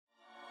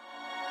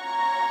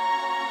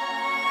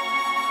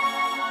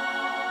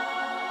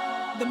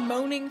The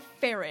moaning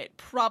ferret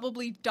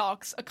probably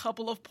docks a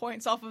couple of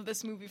points off of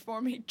this movie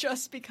for me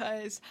just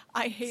because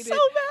I hate it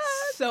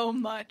so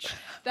much.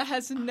 That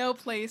has no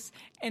place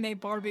in a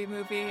Barbie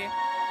movie.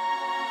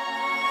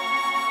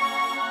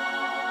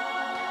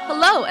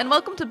 Hello, and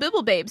welcome to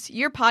Bibble Babes,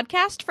 your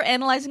podcast for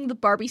analyzing the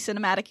Barbie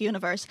cinematic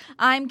universe.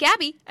 I'm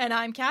Gabby. And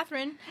I'm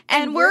Catherine.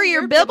 And we're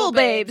your Bibble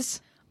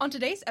Babes. On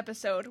today's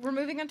episode, we're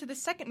moving on to the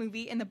second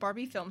movie in the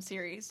Barbie film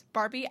series,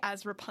 Barbie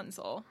as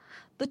Rapunzel.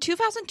 The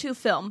 2002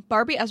 film,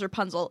 Barbie as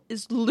Rapunzel,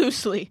 is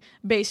loosely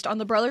based on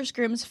the Brothers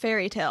Grimm's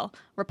fairy tale,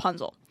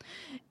 Rapunzel.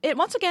 It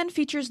once again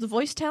features the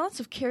voice talents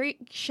of Carrie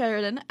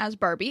Sheridan as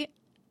Barbie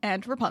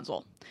and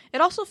Rapunzel.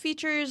 It also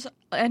features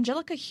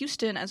Angelica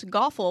Houston as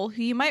Gothel,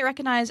 who you might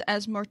recognize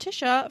as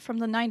Morticia from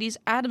the 90s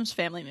Addams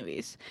Family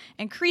movies,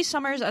 and Cree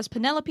Summers as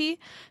Penelope,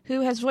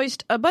 who has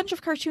voiced a bunch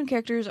of cartoon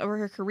characters over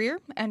her career,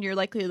 and you're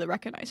likely to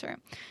recognize her.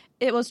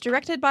 It was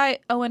directed by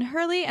Owen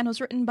Hurley and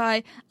was written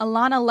by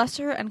Alana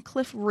Lesser and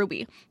Cliff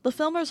Ruby. The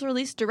film was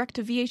released direct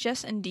to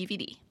VHS and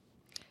DVD.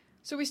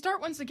 So we start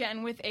once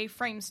again with a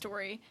frame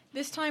story.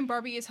 This time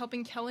Barbie is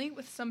helping Kelly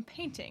with some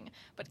painting,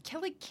 but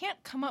Kelly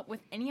can't come up with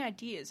any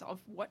ideas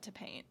of what to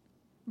paint.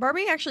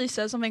 Barbie actually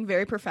says something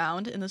very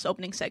profound in this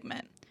opening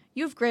segment.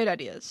 You have great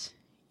ideas.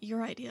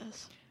 Your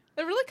ideas.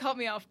 That really caught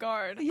me off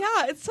guard.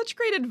 Yeah, it's such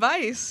great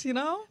advice, you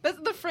know?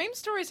 The frame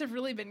stories have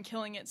really been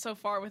killing it so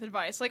far with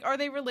advice. Like, are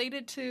they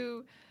related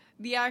to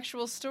the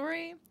actual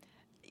story?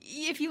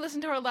 If you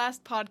listen to our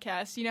last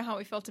podcast, you know how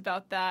we felt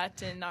about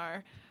that in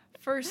our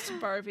first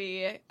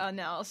Barbie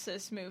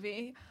analysis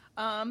movie.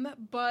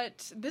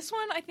 But this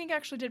one, I think,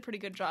 actually did a pretty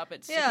good job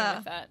at sticking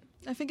with that.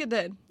 I think it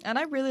did. And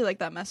I really like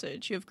that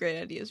message. You have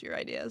great ideas, your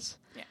ideas.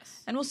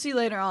 Yes. And we'll see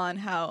later on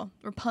how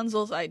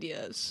Rapunzel's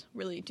ideas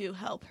really do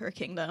help her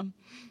kingdom.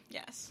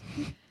 Yes.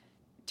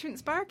 To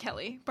inspire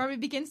Kelly, Barbie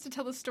begins to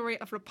tell the story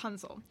of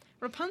Rapunzel.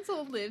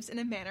 Rapunzel lives in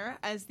a manor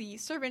as the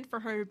servant for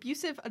her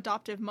abusive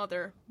adoptive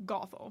mother,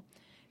 Gothel.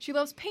 She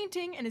loves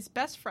painting and is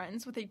best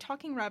friends with a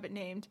talking rabbit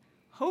named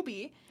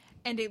Hobie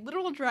and a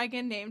literal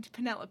dragon named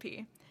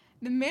Penelope.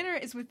 The manor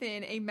is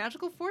within a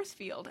magical force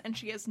field, and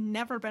she has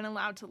never been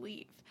allowed to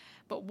leave.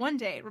 But one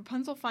day,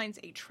 Rapunzel finds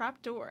a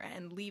trapdoor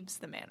and leaves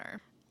the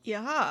manor.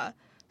 Yeah.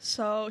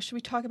 So, should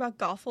we talk about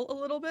Gothel a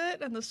little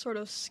bit and this sort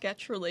of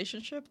sketch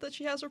relationship that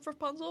she has with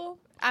Rapunzel?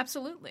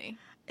 Absolutely.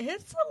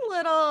 It's a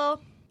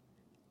little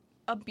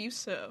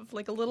abusive,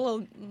 like a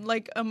little,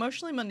 like,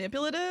 emotionally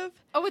manipulative.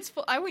 Oh, it's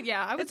full. I would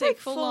say like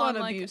full on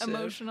like abusive.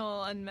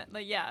 emotional and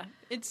like yeah.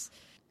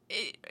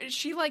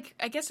 She like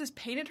I guess has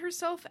painted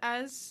herself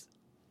as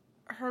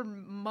her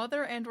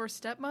mother and or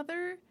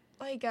stepmother,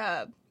 like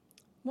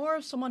more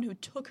of someone who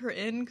took her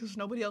in because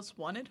nobody else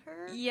wanted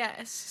her.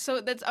 Yes, so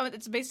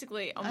it's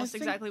basically almost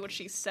exactly what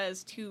she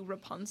says to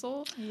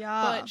Rapunzel.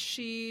 Yeah, but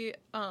she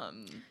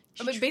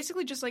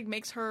basically just like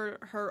makes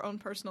her own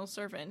personal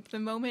servant. The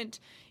moment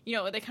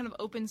that kind of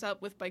opens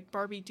up with like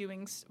Barbie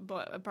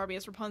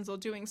as Rapunzel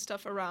doing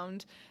stuff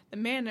around the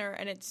manor,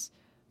 and it's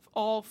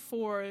all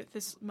for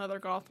this Mother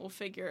Gothel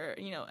figure,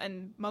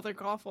 and Mother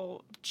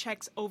Gothel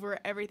checks over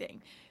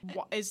everything.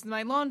 Is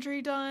my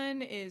laundry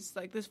done? Is,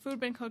 like, this food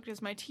been cooked?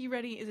 Is my tea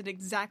ready? Is it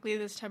exactly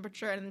this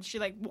temperature? And then she,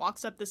 like,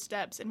 walks up the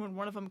steps, and when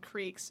one of them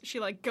creaks, she,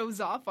 like, goes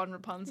off on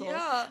Rapunzel.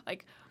 Yeah.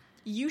 Like,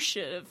 you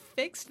should have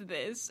fixed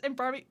this. And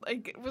Barbie,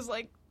 like, was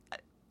like,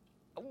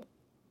 wow,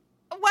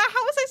 how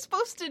was I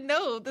supposed to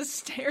know the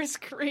stairs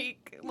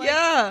creak? Like,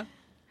 yeah.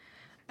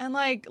 And,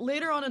 like,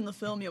 later on in the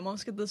film, you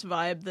almost get this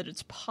vibe that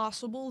it's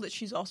possible that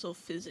she's also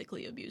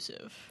physically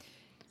abusive.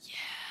 Yeah.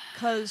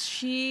 Because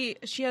she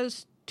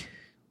has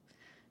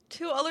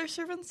two other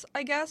servants,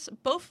 I guess,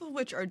 both of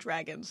which are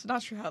dragons.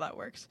 Not sure how that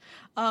works.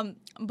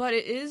 But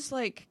it is,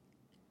 like,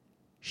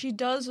 she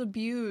does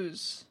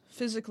abuse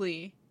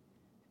physically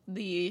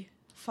the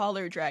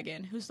father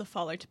dragon, who's the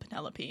father to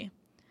Penelope.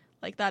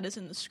 Like, that is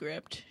in the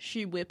script.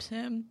 She whips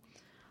him.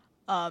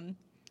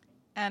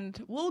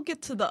 And we'll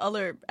get to the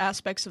other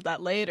aspects of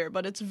that later,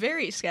 but it's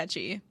very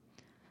sketchy.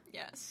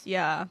 Yes.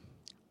 Yeah.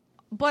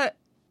 But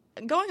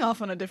going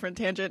off on a different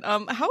tangent,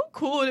 how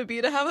cool would it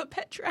be to have a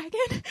pet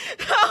dragon?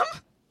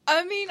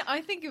 I mean, I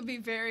think it would be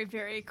very,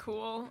 very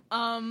cool.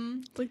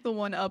 It's like the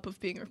one-up of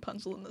being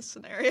Rapunzel in this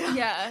scenario.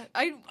 Yeah.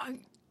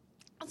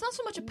 It's not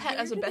so much a pet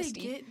as a bestie. Where did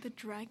they get the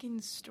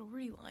dragon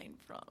storyline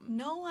from?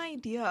 No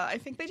idea. I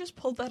think they just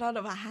pulled that out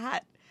of a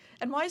hat.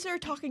 And why is there a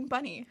talking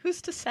bunny?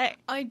 Who's to say?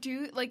 I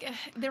do, like,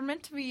 they're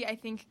meant to be, I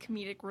think,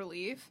 comedic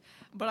relief,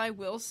 but I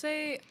will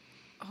say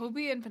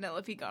Hobie and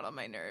Penelope got on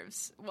my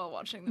nerves while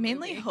watching the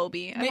Mainly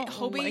movie. Hobie.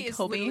 Hobie is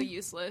literally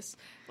useless.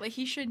 Like,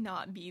 he should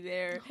not be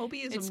there.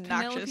 Hobie is it's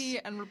obnoxious. Penelope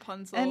and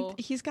Rapunzel. And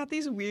he's got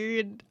these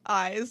weird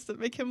eyes that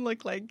make him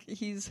look like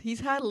he's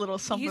had a little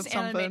something. He's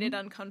animated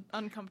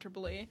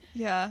uncomfortably.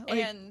 Yeah. Like,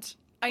 and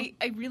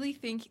I really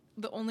think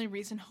the only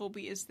reason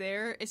Hobie is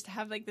there is to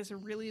have, like, this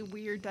really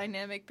weird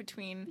dynamic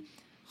between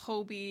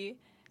Hobie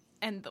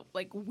and the,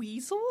 like,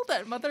 weasel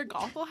that Mother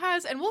Gothel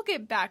has. And we'll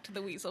get back to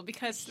the weasel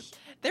because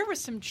there were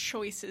some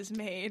choices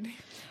made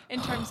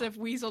in terms of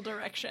weasel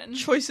direction.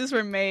 Choices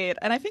were made.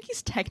 And I think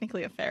he's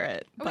technically a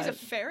ferret. Oh, he's a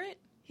ferret?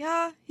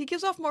 Yeah, he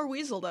gives off more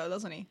weasel, though,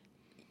 doesn't he?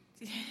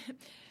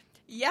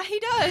 Yeah, he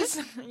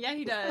does. Yeah,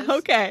 he does.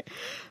 Okay.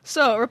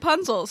 So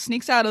Rapunzel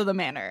sneaks out of the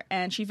manor,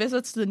 and she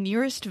visits the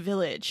nearest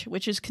village,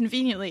 which is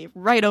conveniently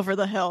right over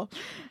the hill.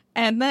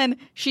 And then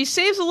she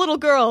saves a little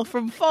girl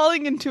from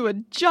falling into a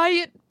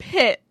giant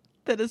pit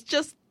that is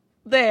just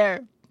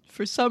there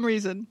for some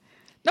reason.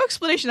 No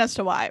explanation as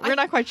to why. We're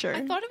not quite sure.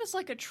 I thought it was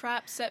like a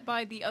trap set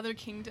by the other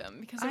kingdom,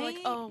 because they're like,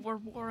 oh, we're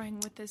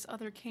warring with this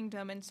other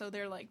kingdom, and so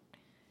they're like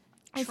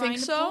trying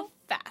to pull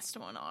a fast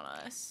one on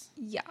us.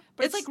 Yeah.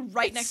 But it's like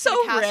right next to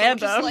the castle.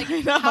 Random. Which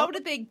is like, how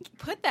did they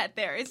put that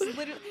there? It's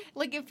literally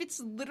like, if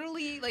it's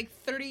literally like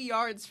 30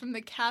 yards from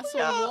the castle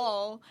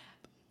wall,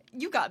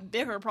 you got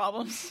bigger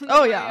problems to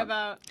worry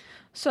about.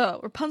 So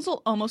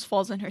Rapunzel almost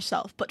falls in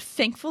herself, but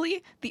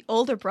thankfully the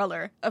older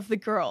brother of the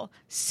girl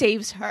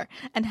saves her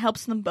and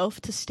helps them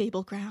both to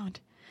stable ground.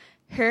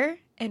 Her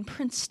and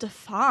Prince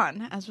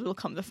Stefan, as we will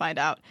come to find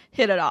out,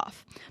 hit it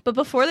off. But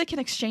before they can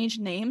exchange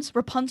names,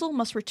 Rapunzel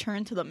must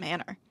return to the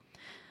manor.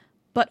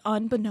 But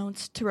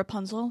unbeknownst to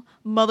Rapunzel,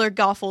 Mother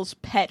Gothel's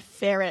pet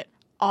ferret,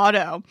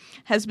 Otto,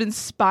 has been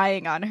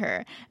spying on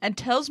her and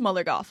tells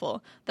Mother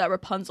Gothel that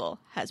Rapunzel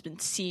has been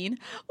seen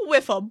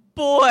with a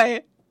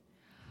boy.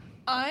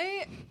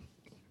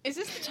 Is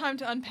this the time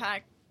to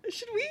unpack?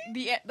 Should we?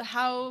 The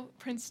how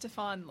Prince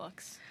Stefan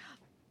looks.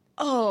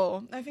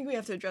 Oh, I think we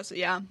have to address it,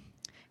 yeah.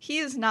 He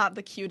is not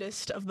the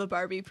cutest of the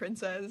Barbie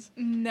princes.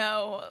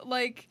 No,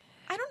 like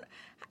I don't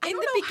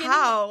know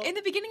how. In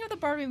the beginning of the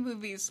Barbie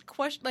movies,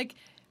 like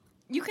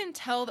you can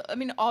tell that, I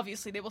mean,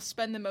 obviously they will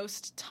spend the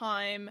most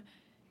time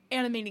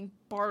animating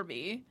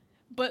Barbie,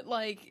 but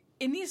like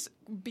in these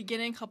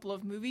beginning couple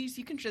of movies,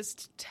 you can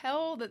just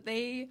tell that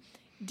they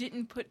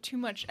didn't put too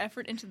much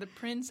effort into the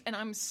prince, and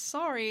I'm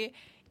sorry,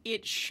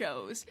 it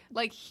shows.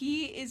 Like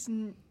he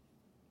ain't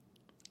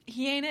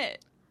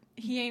it.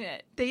 He ain't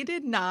it. They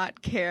did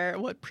not care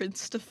what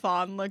Prince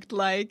Stefan looked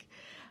like.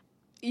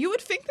 You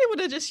would think they would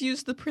have just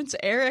used the Prince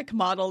Eric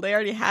model they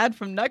already had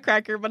from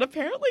Nutcracker, but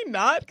apparently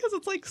not, because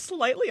it's like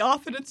slightly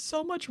off and it's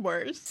so much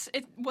worse.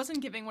 It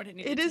wasn't giving what it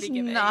needed to be giving.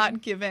 It is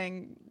not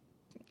giving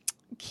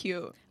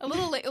cute. A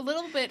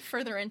little bit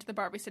further into the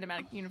Barbie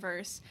cinematic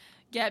universe,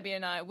 Gabby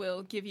and I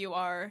will give you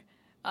our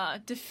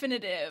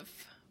definitive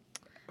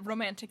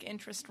romantic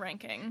interest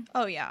ranking.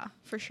 Oh yeah,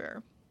 for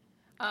sure.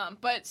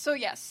 But so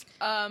yes,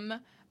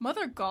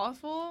 Mother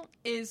Gothel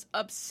is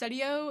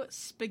obsedio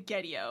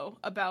spaghettio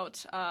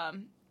about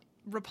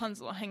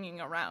Rapunzel hanging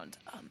around.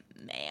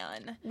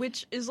 Man.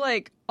 Which is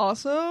like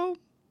also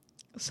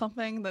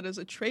something that is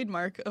a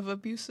trademark of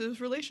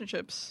abusive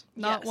relationships.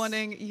 Not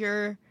wanting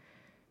your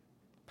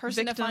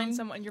person to find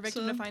someone, your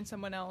victim to find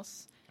someone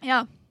else.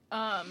 Yeah.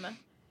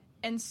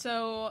 And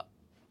so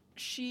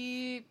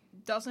she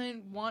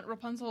doesn't want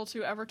Rapunzel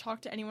to ever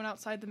talk to anyone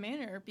outside the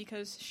manor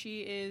because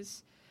she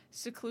is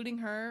secluding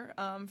her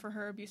for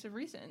her abusive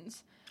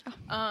reasons.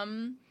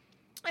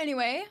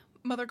 Anyway,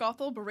 Mother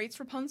Gothel berates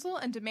Rapunzel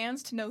and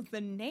demands to know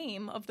the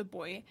name of the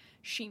boy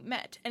she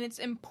met. And it's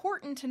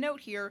important to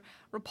note here,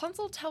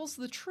 Rapunzel tells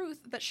the truth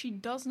that she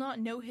does not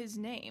know his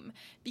name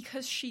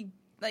because he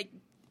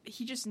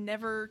just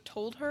never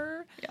told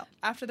her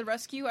after the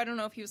rescue. I don't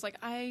know if he was like,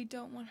 I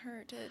don't want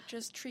her to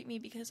just treat me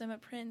because I'm a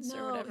prince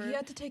or whatever. He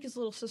had to take his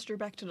little sister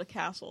back to the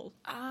castle.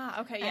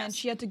 Ah, okay, yes. And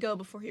she had to go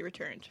before he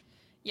returned.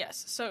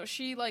 Yes, so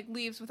she,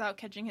 leaves without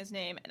catching his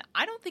name, and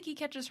I don't think he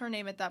catches her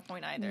name at that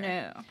point either.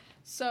 No.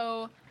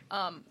 So,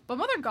 but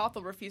Mother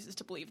Gothel refuses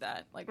to believe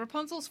that.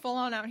 Rapunzel's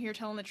full-on out here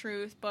telling the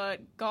truth, but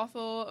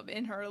Gothel,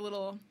 in her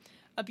little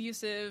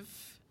abusive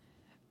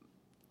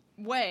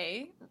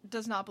way,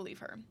 does not believe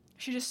her.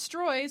 She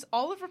destroys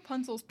all of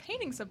Rapunzel's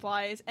painting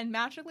supplies and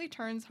magically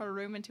turns her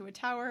room into a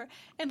tower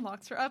and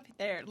locks her up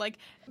there.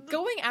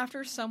 Going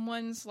after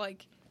someone's,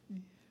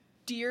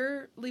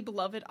 dearly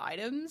beloved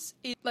items,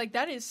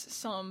 that is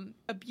some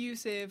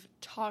abusive,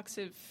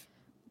 toxic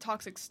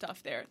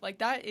stuff there.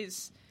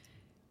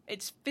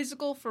 It's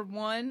physical for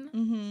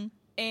one,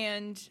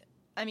 and,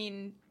 I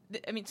mean,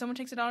 someone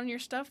takes it out on your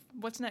stuff,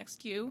 what's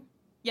next? You?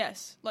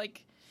 Yes.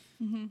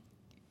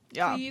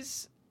 Yeah.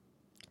 Please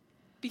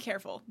be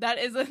careful.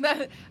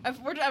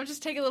 I'm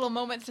just taking a little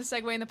moment to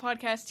segue in the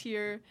podcast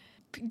here.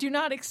 Do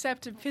not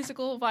accept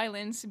physical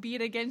violence, be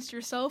it against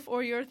yourself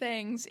or your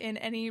things, in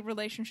any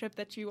relationship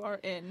that you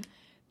are in.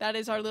 That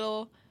is our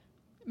little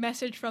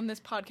message from this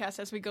podcast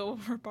as we go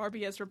over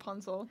Barbie as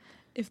Rapunzel.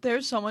 If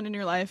there's someone in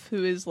your life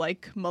who is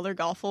like Mother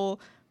Gothel,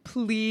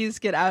 please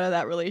get out of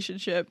that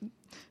relationship.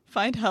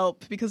 Find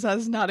help, because that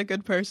is not a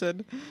good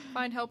person.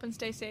 Find help and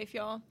stay safe,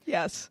 y'all.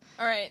 Yes.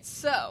 All right,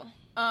 so,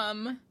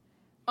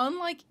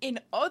 unlike in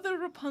other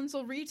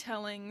Rapunzel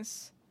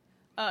retellings,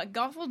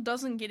 Gothel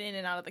doesn't get in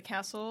and out of the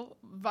castle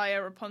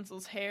via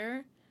Rapunzel's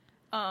hair,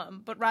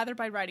 but rather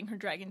by riding her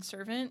dragon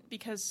servant,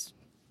 because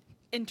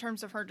in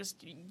terms of her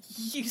just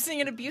using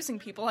and abusing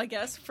people, I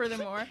guess,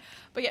 furthermore.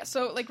 But yeah,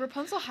 so,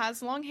 Rapunzel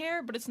has long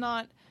hair, but it's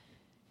not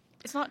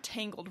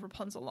tangled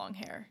Rapunzel long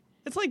hair.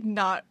 It's, like,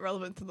 not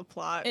relevant to the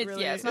plot,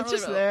 really. Yeah, it's not it's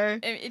really just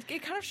relevant. there.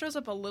 It kind of shows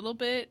up a little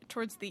bit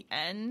towards the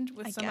end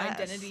with some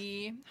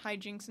identity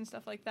hijinks and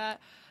stuff like that.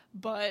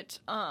 But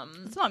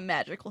it's not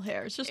magical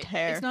hair. It's just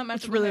hair. It's not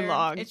magical It's really hair.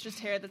 long. It's just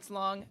hair that's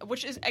long,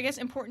 which is, I guess,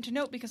 important to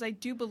note because I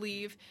do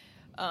believe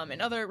in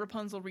other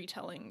Rapunzel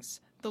retellings,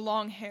 the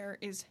long hair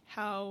is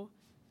how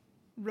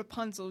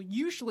Rapunzel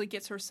usually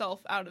gets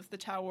herself out of the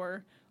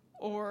tower,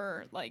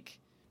 or like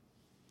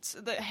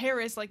the hair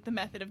is like the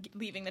method of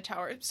leaving the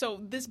tower. So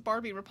this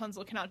Barbie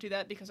Rapunzel cannot do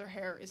that because her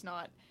hair is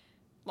not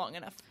long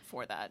enough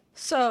for that.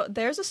 So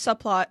there's a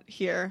subplot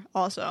here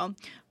also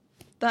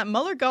that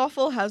Muller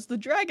Gothel has the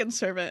dragon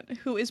servant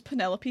who is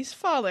Penelope's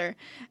father,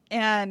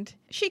 and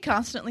she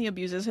constantly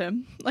abuses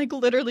him, like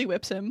literally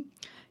whips him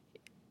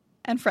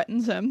and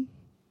threatens him.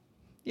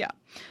 Yeah.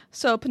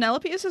 So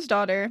Penelope is his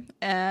daughter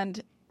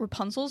and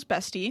Rapunzel's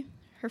bestie,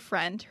 her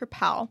friend, her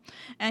pal,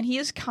 and he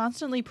is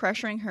constantly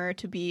pressuring her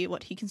to be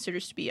what he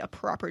considers to be a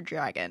proper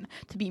dragon,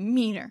 to be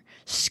meaner,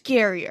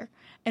 scarier,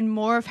 and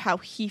more of how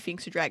he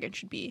thinks a dragon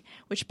should be,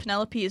 which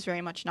Penelope is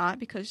very much not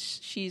because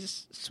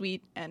she's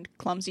sweet and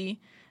clumsy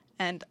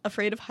and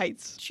afraid of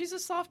heights. She's a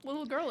soft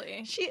little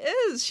girly. She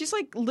is. She's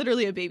like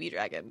literally a baby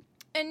dragon.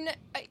 And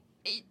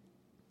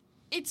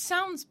it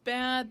sounds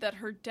bad that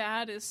her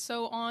dad is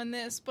so on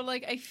this, but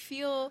like I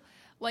feel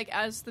like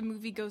as the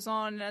movie goes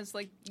on and as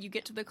like you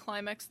get to the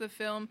climax of the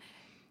film,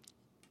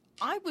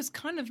 I was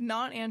kind of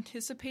not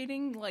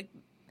anticipating like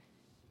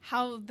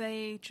how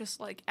they just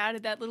like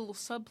added that little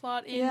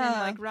subplot in and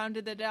like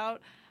rounded it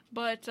out.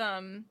 But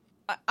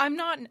I'm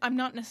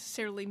not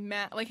necessarily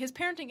mad. Like his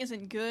parenting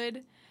isn't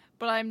good,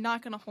 but I'm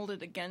not going to hold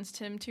it against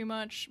him too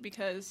much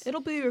because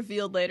it'll be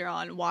revealed later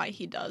on why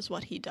he does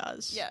what he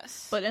does.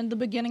 Yes. But in the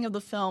beginning of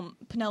the film,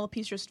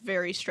 Penelope's just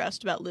very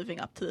stressed about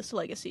living up to this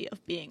legacy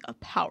of being a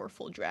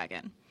powerful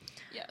dragon.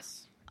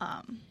 Yes.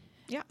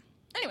 Yeah.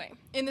 Anyway,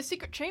 in the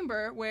secret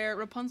chamber where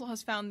Rapunzel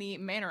has found the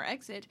manor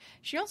exit,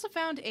 she also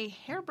found a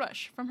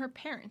hairbrush from her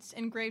parents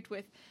engraved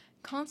with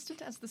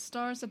 "Constant as the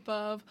stars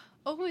above,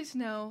 always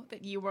know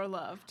that you are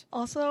loved."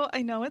 Also,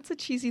 I know it's a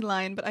cheesy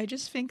line, but I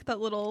just think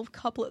that little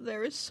couplet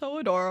there is so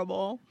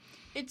adorable.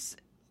 It's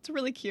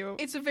really cute.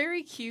 It's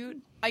very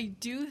cute. I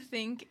do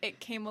think it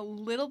came a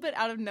little bit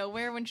out of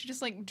nowhere when she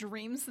just like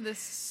dreams this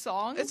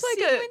song. It's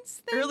like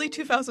a early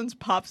 2000s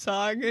pop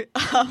song.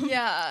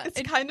 Yeah,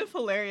 it's kind of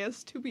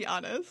hilarious, to be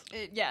honest.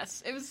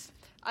 Yes, it was.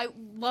 I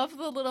love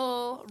the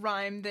little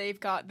rhyme they've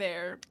got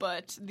there,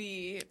 but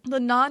the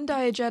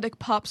non-diegetic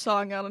pop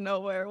song out of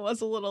nowhere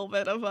was a little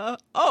bit of a,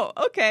 oh,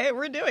 okay,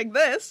 we're doing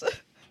this.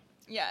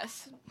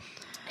 Yes.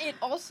 It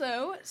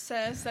also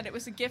says that it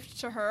was a gift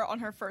to her on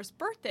her first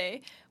birthday,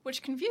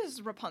 which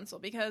confuses Rapunzel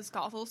because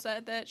Gothel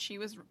said that she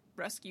was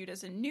rescued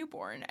as a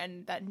newborn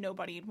and that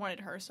nobody had wanted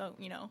her. So,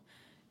 you know,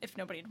 if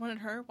nobody had wanted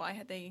her, why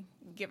had they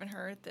given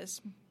her this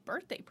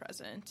birthday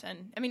present?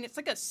 And, I mean, it's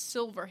like a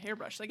silver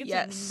hairbrush. Like, it's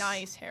a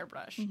nice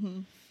hairbrush.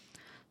 Mm-hmm.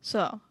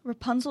 So,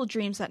 Rapunzel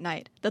dreams that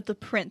night that the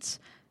prince,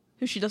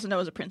 who she doesn't know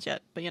is a prince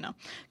yet, but, you know,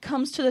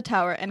 comes to the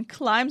tower and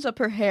climbs up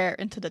her hair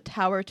into the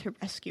tower to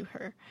rescue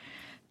her.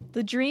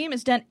 The dream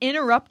is then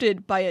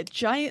interrupted by a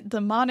giant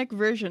demonic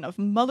version of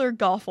Mother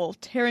Gothel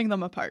tearing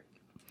them apart.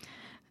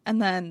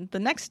 And then the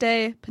next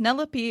day,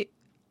 Penelope's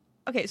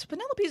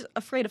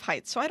afraid of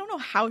heights, so I don't know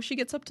how she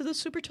gets up to the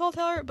super tall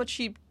tower, but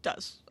she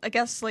does. I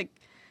guess, like,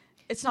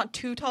 it's not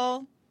too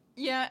tall.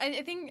 Yeah,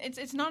 I think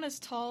it's not as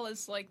tall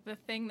as, like, the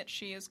thing that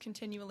she is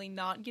continually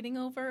not getting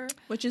over.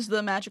 Which is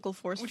the magical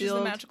force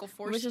field.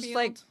 Which is,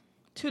 like,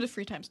 2 to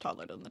 3 times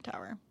taller than the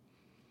tower.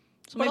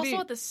 So but also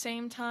at the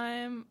same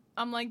time,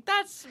 I'm like,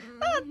 that's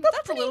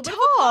a little bit tall. of a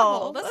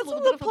plot hole. That's a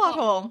little bit of a plot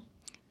hole.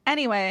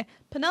 Anyway,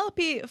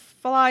 Penelope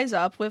flies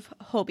up with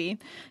Hobie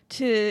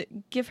to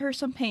give her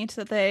some paint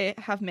that they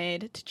have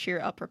made to cheer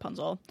up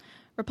Rapunzel.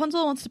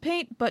 Rapunzel wants to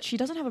paint, but she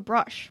doesn't have a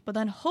brush. But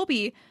then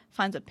Hobie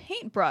finds a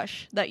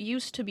paintbrush that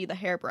used to be the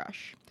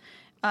hairbrush.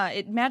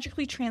 It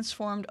magically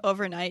transformed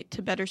overnight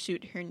to better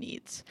suit her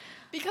needs.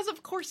 Because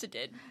of course it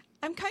did.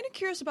 I'm kind of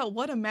curious about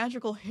what a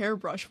magical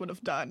hairbrush would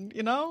have done,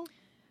 you know?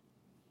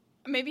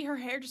 Maybe her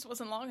hair just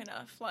wasn't long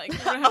enough. Like,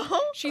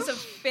 she's a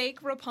fake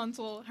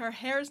Rapunzel. Her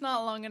hair's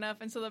not long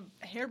enough, and so the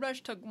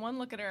hairbrush took one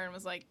look at her and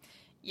was like,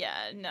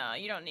 yeah, no,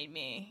 you don't need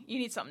me. You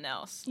need something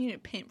else. You need a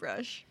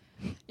paintbrush.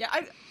 Yeah,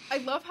 I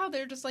love how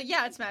they're just like,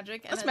 yeah, it's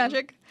magic. It's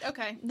magic.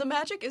 Okay. The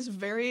magic is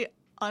very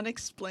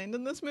unexplained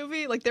in this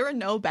movie. Like, there are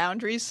no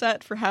boundaries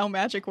set for how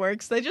magic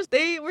works.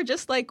 They were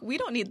just like, we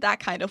don't need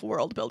that kind of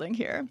world building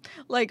here.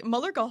 Like,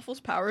 Mother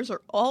Gothel's powers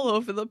are all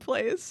over the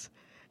place.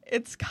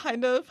 It's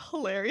kind of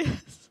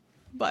hilarious.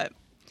 But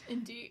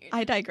indeed,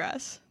 I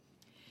digress.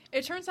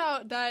 It turns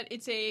out that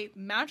it's a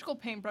magical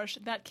paintbrush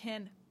that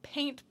can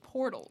paint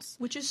portals.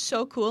 Which is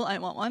so cool. I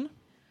want one.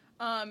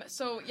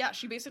 So, yeah,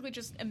 she basically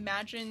just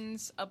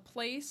imagines a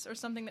place or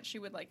something that she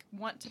would, like,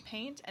 want to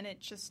paint, and it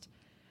just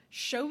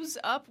shows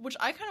up, which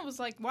I kind of was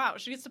like, wow,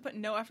 she gets to put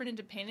no effort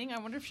into painting. I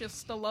wonder if she'll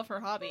still love her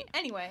hobby.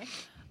 Anyway,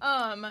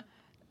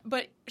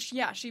 but,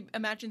 she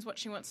imagines what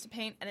she wants to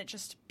paint, and it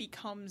just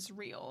becomes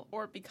real,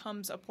 or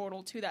becomes a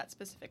portal to that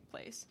specific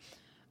place.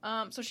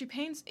 So she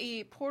paints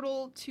a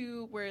portal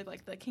to where,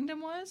 like, the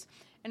kingdom was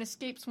and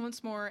escapes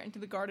once more into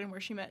the garden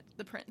where she met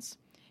the prince.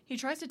 He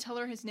tries to tell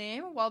her his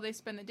name while they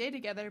spend the day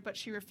together, but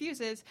she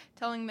refuses,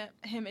 telling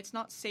him it's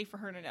not safe for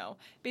her to know.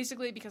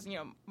 Basically, because,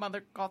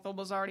 Mother Gothel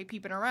was already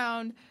peeping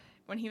around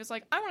when he was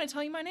like, I want to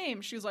tell you my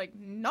name. She was like,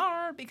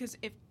 nar, because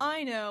if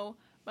I know,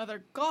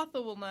 Mother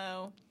Gothel will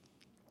know,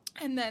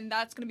 and then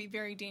that's going to be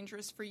very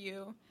dangerous for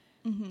you.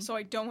 Mm-hmm. So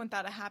I don't want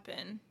that to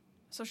happen.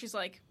 So she's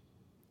like,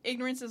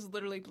 ignorance is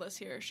literally bliss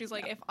here. She's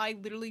like, if I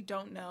literally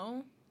don't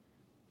know,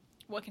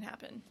 what can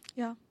happen?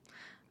 Yeah.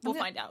 We'll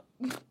find out.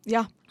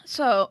 Yeah.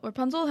 So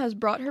Rapunzel has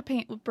brought her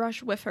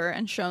paintbrush with her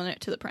and shown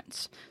it to the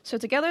prince. So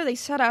together they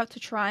set out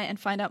to try and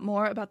find out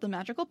more about the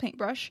magical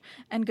paintbrush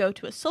and go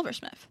to a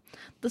silversmith.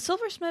 The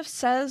silversmith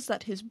says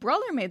that his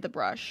brother made the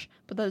brush,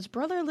 but that his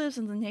brother lives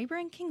in the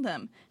neighboring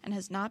kingdom and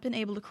has not been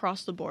able to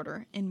cross the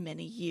border in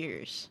many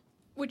years.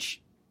 Which,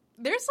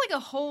 there's like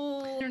a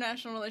whole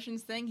international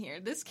relations thing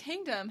here. This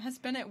kingdom has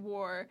been at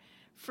war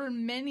for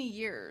many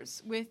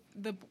years with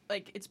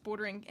its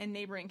bordering and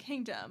neighboring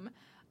kingdom.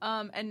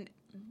 And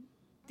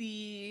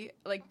the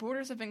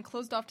borders have been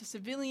closed off to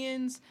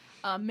civilians.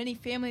 Many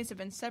families have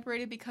been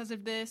separated because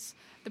of this.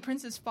 The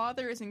prince's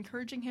father is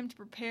encouraging him to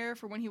prepare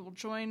for when he will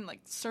join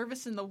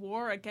service in the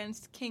war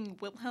against King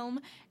Wilhelm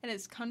and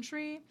his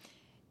country.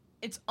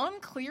 It's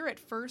unclear at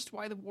first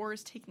why the war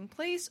is taking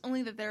place,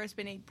 only that there has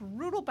been a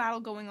brutal battle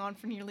going on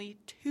for nearly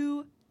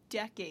 2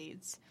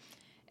 decades.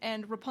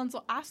 And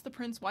Rapunzel asked the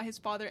prince why his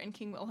father and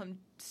King Wilhelm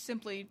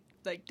simply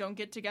don't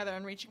get together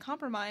and reach a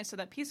compromise so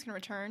that peace can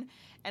return,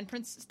 and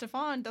Prince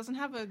Stefan doesn't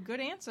have a good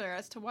answer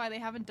as to why they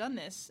haven't done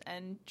this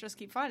and just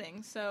keep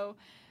fighting. So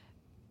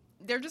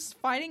they're just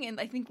fighting, and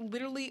I think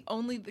literally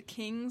only the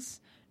kings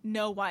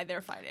know why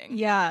they're fighting.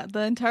 Yeah, the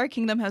entire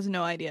kingdom has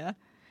no idea.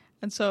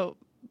 And so,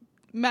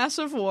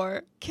 massive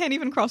war, can't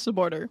even cross the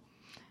border.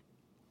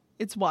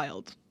 It's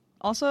wild.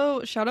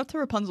 Also, shout out to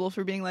Rapunzel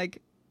for being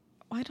like,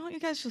 why don't you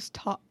guys just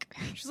talk?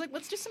 She's like,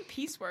 let's do some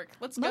peace work.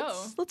 Let's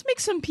go. Let's make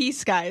some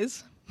peace,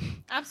 guys.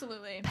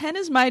 Absolutely. Pen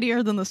is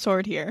mightier than the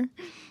sword here.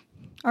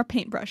 Or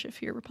paintbrush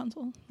if you're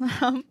Rapunzel.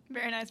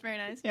 Very nice, very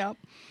nice. Yeah.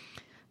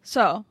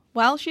 So,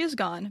 while she is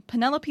gone,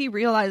 Penelope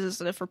realizes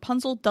that if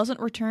Rapunzel doesn't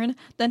return,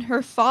 then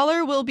her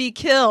father will be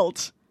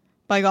killed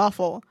by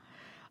Gothel.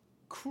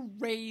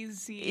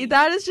 Crazy.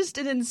 That is just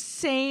an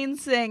insane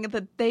thing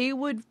that they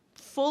would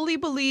fully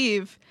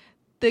believe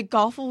that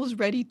Gothel was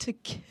ready to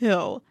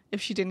kill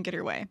if she didn't get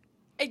her way.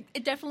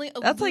 It definitely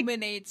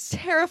illuminates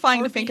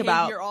terrifying to think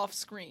about. You're off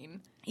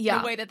screen. Yeah.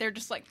 The way that they're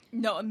just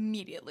no,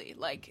 immediately.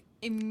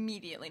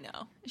 Immediately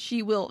no.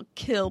 She will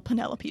kill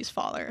Penelope's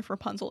father if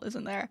Rapunzel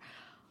isn't there.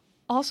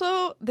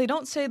 Also, they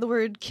don't say the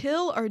word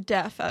kill or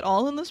death at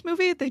all in this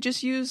movie. They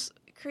just use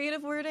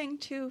creative wording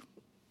to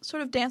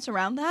sort of dance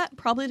around that,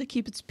 probably to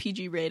keep its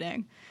PG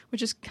rating,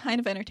 which is kind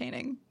of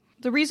entertaining.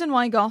 The reason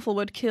why Gothel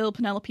would kill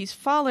Penelope's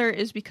father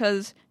is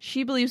because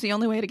she believes the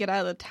only way to get out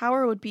of the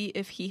tower would be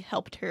if he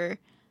helped her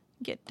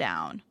get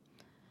down.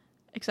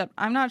 Except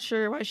I'm not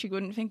sure why she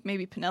wouldn't think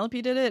maybe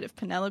Penelope did it, if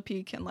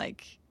Penelope can,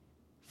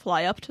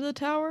 fly up to the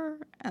tower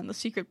and the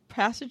secret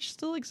passage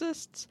still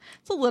exists.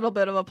 It's a little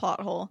bit of a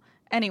plot hole.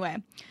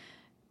 Anyway,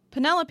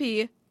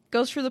 Penelope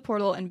goes through the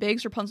portal and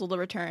begs Rapunzel to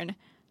return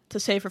to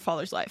save her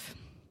father's life.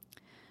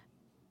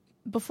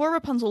 Before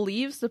Rapunzel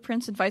leaves, the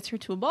prince invites her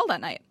to a ball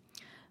that night.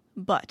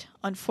 But,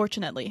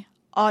 unfortunately,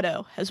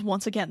 Otto has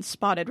once again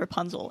spotted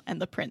Rapunzel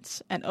and the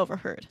prince and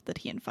overheard that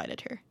he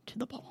invited her to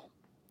the ball.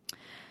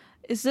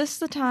 Is this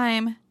the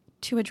time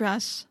to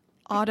address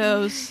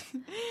Otto's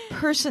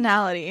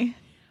personality?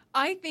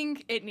 I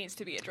think it needs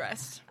to be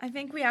addressed. I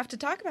think we have to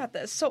talk about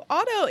this. So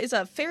Otto is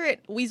a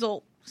ferret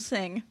weasel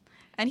thing,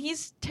 and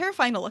he's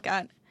terrifying to look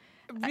at.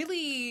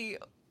 Really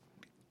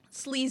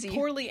sleazy.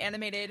 Poorly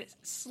animated,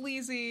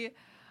 sleazy.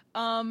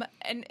 And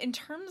in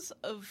terms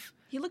of...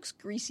 He looks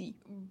greasy.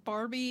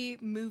 Barbie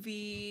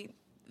movie,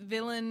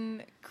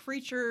 villain,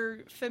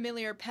 creature,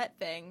 familiar pet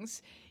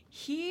things,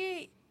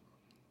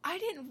 I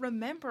didn't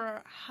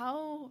remember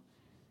how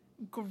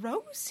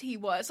gross he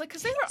was.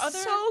 Because there are other...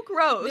 so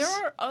gross.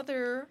 There are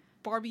other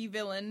Barbie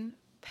villain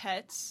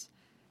pets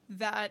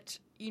that,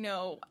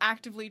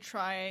 actively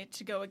try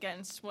to go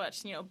against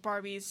what,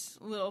 Barbie's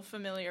little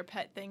familiar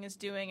pet thing is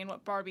doing and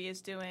what Barbie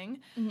is doing.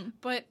 Mm-hmm.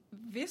 But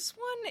this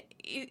one...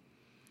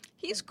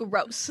 He's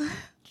gross.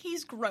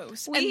 He's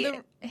gross. We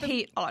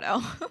hate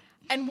Otto.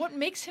 And what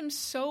makes him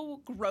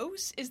so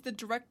gross is the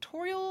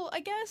directorial,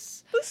 I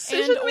guess,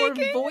 or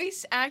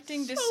voice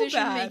acting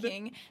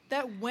decision-making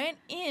that went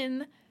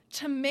in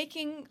to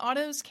making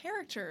Otto's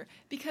character.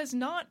 Because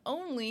not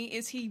only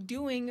is he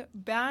doing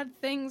bad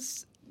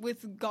things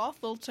with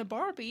Gothel to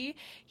Barbie,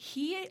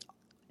 he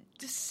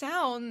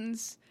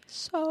sounds...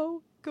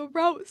 so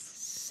gross.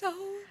 So...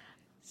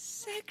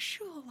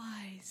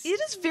 sexualized. It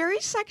is very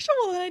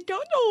sexual, and I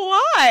don't know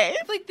why.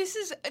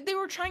 They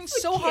were trying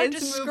so hard to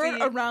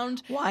skirt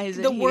around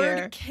the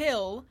word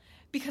kill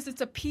because it's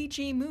a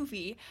PG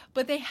movie,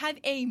 but they had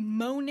a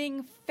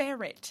moaning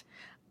ferret.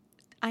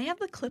 I have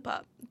the clip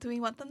up. Do we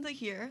want them to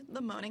hear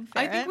the moaning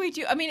ferret? I think we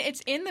do. I mean,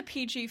 it's in the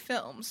PG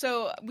film,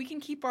 so we can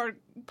keep our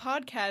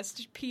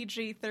podcast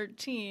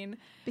PG-13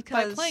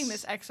 by playing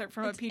this excerpt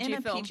from a PG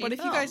film. But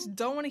if you guys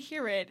don't want to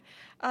hear it,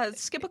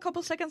 skip a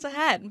couple seconds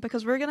ahead,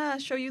 because we're going to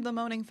show you the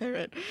moaning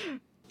ferret.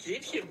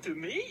 Give him to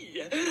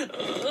me.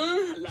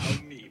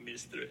 Allow me,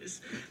 mistress.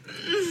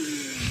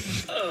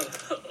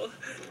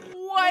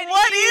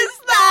 What is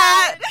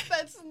that?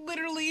 That's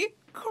literally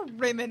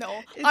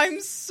criminal.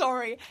 I'm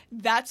sorry.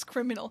 That's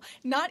criminal.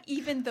 Not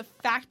even the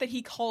fact that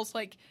he calls,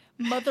 like,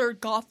 Mother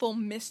Gothel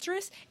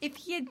mistress. If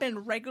he had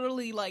been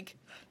regularly, like,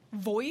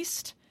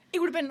 voiced, it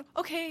would have been,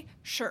 okay,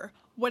 sure,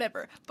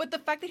 whatever. But the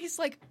fact that he's,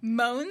 like,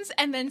 moans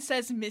and then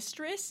says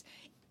mistress,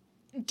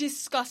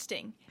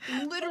 disgusting.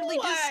 Literally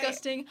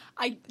disgusting.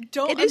 I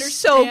don't understand. It is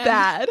so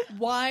bad.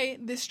 Why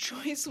this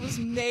choice was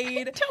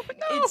made. I don't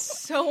know. It's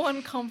so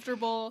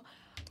uncomfortable.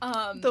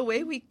 The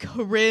way we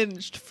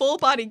cringed, full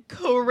body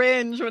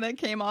cringe when it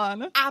came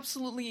on.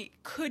 Absolutely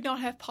could not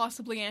have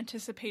possibly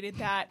anticipated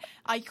that.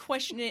 I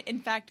question it. In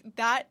fact,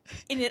 that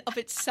in and of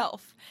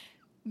itself,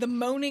 the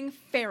moaning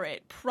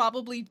ferret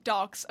probably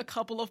docks a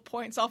couple of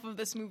points off of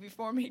this movie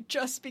for me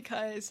just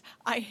because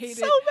I hate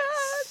it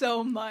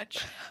so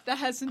much. That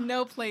has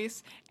no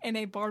place in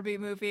a Barbie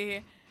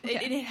movie. Okay.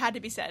 It had to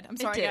be said. I'm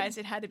sorry, guys.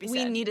 It had to be said.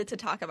 We needed to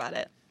talk about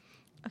it.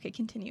 Okay,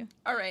 continue.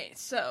 All right,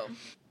 so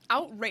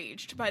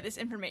outraged by this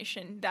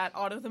information that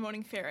Otto the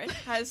Moaning Ferret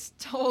has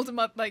told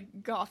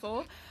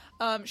Gothel,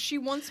 she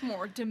once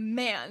more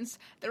demands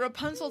that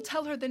Rapunzel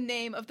tell her the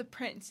name of the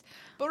prince.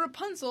 But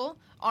Rapunzel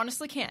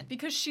honestly can't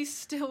because she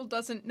still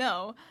doesn't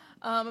know.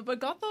 But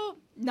Gothel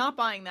not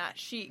buying that.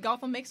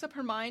 Gothel makes up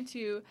her mind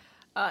to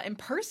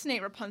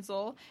impersonate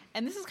Rapunzel,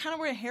 and this is kind of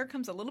where hair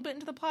comes a little bit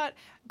into the plot.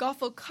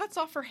 Gothel cuts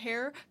off her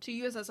hair to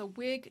use as a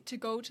wig to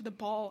go to the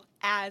ball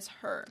as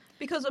her.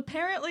 Because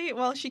apparently,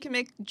 while she can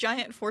make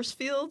giant force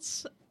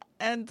fields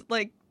and,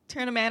 like,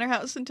 turn a manor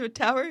house into a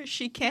tower,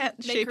 she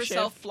can't make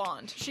herself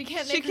blonde. She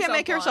can't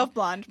make herself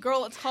blonde.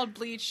 Girl, it's called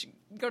bleach.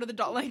 Go to the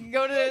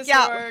go to the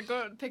store,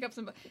 go pick up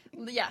some.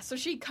 Yeah, so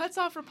she cuts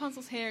off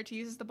Rapunzel's hair to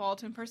use as the ball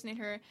to impersonate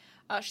her.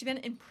 She then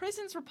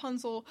imprisons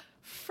Rapunzel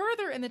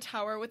further in the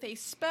tower with a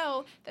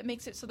spell that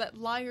makes it so that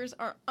liars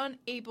are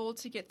unable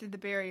to get through the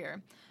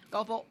barrier.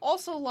 Gothel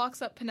also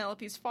locks up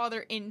Penelope's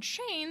father in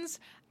chains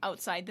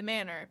outside the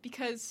manor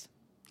because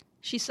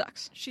she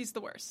sucks. She's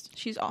the worst.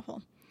 She's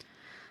awful.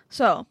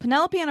 So,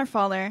 Penelope and her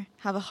father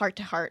have a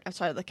heart-to-heart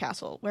outside of the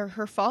castle, where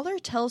her father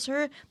tells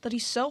her that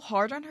he's so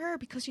hard on her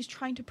because he's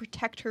trying to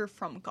protect her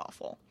from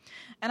Gothel.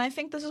 And I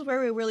think this is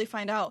where we really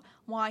find out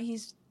why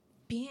he's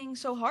being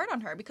so hard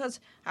on her,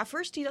 because at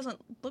first he doesn't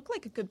look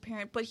like a good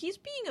parent, but he's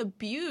being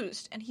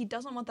abused, and he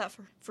doesn't want that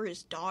for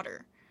his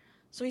daughter.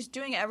 So he's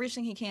doing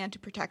everything he can to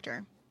protect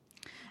her.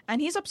 And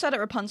he's upset at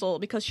Rapunzel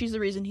because she's the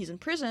reason he's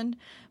imprisoned,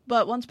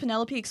 but once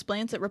Penelope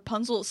explains that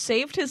Rapunzel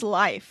saved his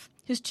life,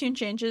 his tune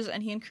changes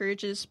and he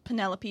encourages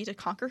Penelope to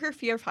conquer her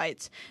fear of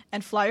heights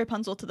and fly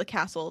Rapunzel to the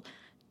castle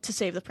to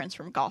save the prince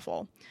from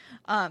Gothel.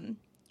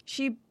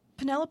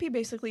 Penelope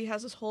basically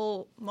has this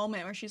whole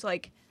moment where she's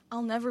like,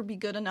 I'll never be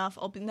good enough,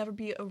 never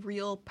be a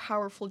real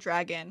powerful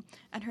dragon.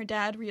 And her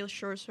dad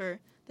reassures her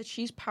that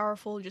she's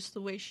powerful just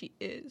the way she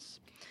is.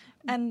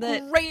 And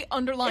that great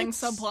underlying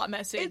subplot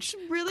message. It's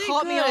really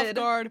caught good. Me off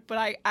guard, but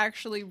I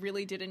actually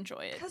really did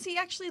enjoy it. Because he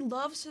actually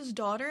loves his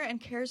daughter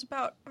and cares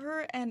about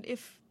her, and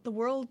if the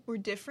world were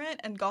different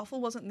and Gothel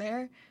wasn't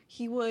there,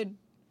 he would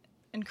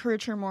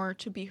encourage her more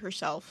to be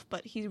herself.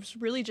 But he was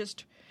really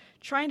just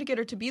trying to get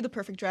her to be the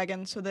perfect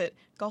dragon so that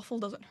Gothel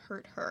doesn't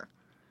hurt her.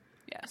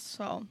 Yes.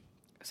 So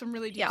some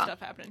really deep stuff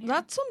happening here.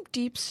 That's some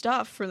deep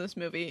stuff for this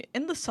movie.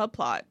 In the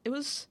subplot, I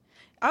was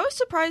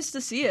surprised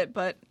to see it,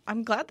 but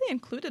I'm glad they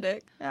included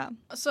it. Yeah.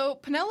 So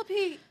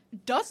Penelope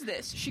does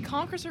this. She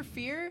conquers her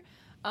fear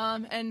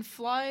and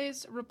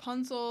flies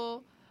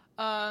Rapunzel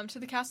to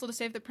the castle to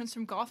save the prince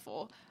from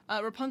Gothel.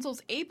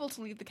 Rapunzel's able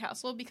to leave the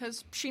castle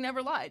because she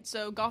never lied.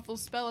 So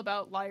Gothel's spell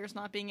about liars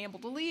not being able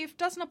to leave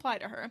doesn't apply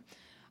to her.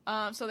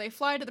 So they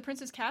fly to the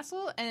prince's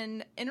castle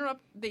and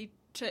interrupt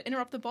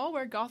the ball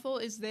where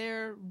Gothel is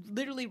there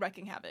literally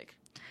wreaking havoc.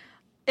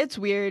 It's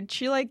weird.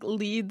 She,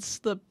 leads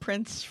the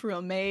prince through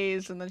a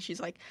maze, and then she's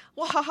like,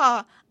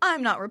 wahaha,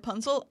 I'm not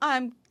Rapunzel,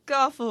 I'm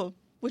Gothel.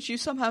 Which you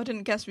somehow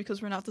didn't guess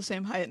because we're not the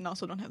same height and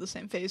also don't have the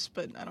same face,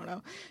 but I don't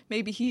know.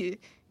 Maybe he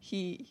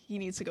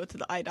needs to go to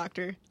the eye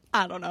doctor.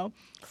 I don't know.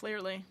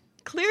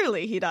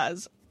 Clearly he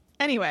does.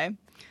 Anyway,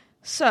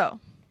 so,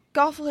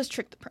 Gothel has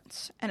tricked the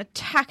prince and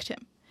attacked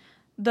him,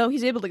 though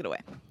he's able to get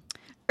away.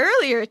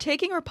 Earlier,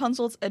 taking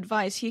Rapunzel's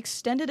advice, he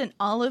extended an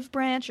olive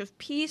branch of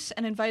peace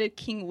and invited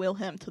King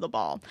Wilhelm to the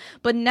ball.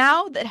 But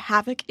now that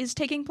havoc is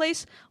taking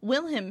place,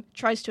 Wilhelm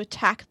tries to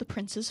attack the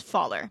prince's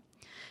father.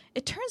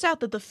 It turns out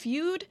that the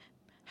feud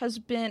has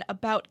been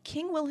about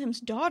King Wilhelm's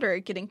daughter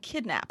getting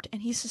kidnapped,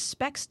 and he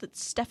suspects that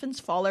Stefan's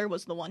father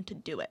was the one to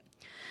do it.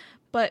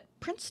 But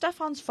Prince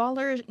Stefan's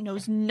father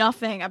knows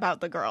nothing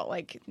about the girl,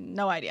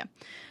 no idea.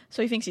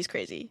 So he thinks he's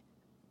crazy.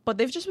 But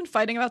they've just been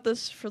fighting about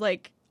this for,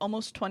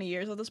 almost 20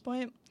 years at this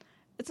point.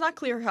 It's not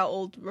clear how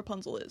old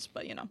Rapunzel is,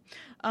 but, you know.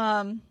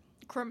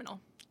 Criminal.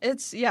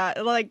 It's, yeah,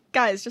 like,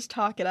 guys, just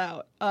talk it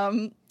out.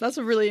 That's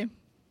a really...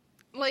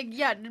 Like,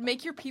 yeah,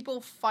 make your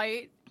people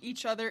fight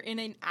each other in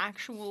an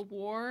actual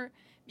war,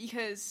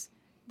 because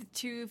the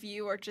two of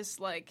you are just,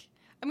 like...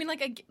 I mean,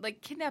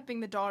 like kidnapping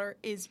the daughter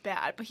is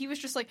bad, but he was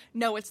just like,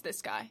 no, it's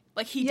this guy.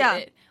 Like, he did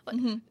it. Like,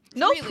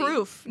 No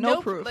proof.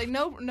 No proof. Like,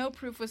 no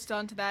proof was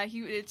done to that.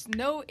 It's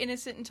no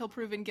innocent until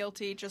proven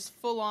guilty, just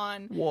full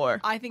on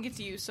war. I think it's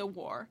you, so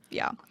war.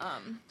 Yeah.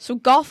 So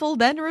Gothel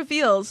then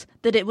reveals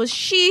that it was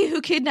she who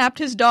kidnapped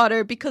his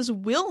daughter because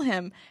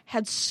Wilhelm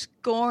had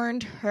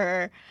scorned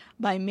her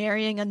by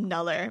marrying a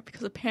nuller,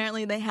 because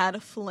apparently they had a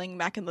fling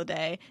back in the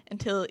day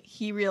until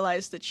he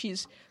realized that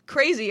she's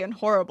crazy and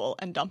horrible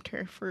and dumped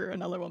her for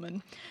another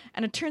woman.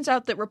 And it turns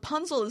out that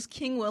Rapunzel is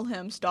King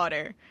Wilhelm's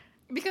daughter.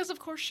 Because of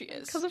course she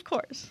is. Because of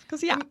course.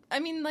 Because, yeah. I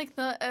mean, like,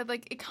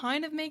 it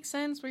kind of makes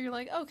sense where you're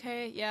like,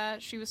 okay, yeah,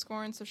 she was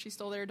scorned, so she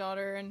stole their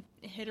daughter and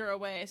hid her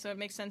away, so it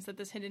makes sense that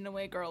this hidden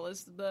away girl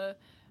is the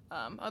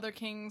other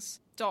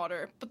king's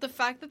daughter. But the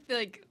fact that,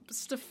 like,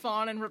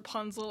 Stefan and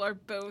Rapunzel are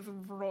both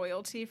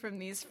royalty from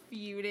these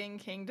feuding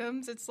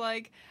kingdoms, it's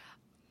like,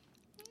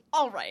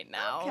 all right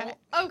now.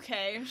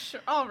 Okay,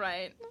 sure, all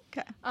right.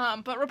 Okay.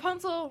 But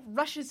Rapunzel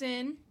rushes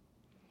in,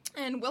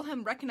 and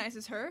Wilhelm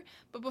recognizes her,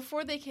 but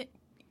before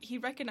he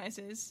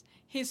recognizes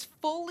his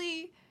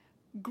fully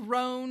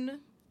grown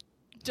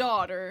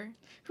daughter,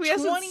 who he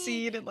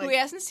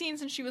hasn't seen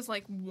since she was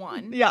like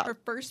 1, yeah, her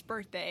first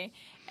birthday,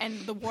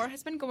 and the war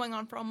has been going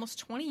on for almost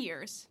 20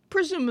 years.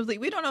 Presumably,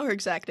 we don't know her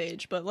exact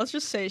age, but let's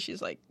just say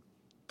she's like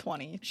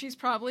 20. She's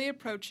probably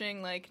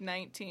approaching like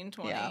 19,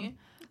 20.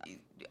 Yeah.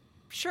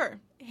 Sure,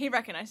 he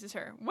recognizes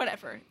her.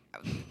 Whatever.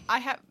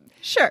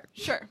 Sure.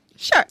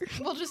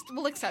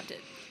 We'll accept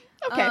it.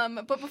 Okay.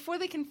 But before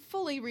they can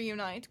fully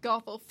reunite,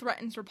 Gothel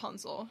threatens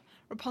Rapunzel.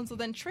 Rapunzel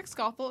then tricks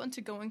Gothel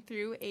into going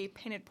through a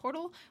painted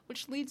portal,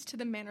 which leads to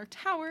the manor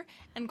tower,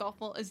 and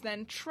Gothel is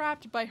then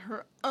trapped by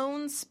her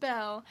own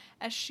spell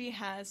as she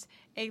has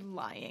a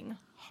lying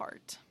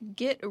heart.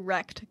 Get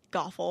wrecked,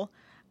 Gothel.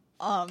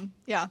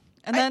 Yeah.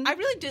 And then I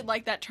really did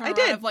like that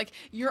turnaround of, like,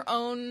 your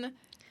own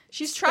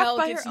She's trapped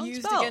by gets her own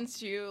used spell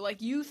against you.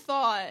 Like, you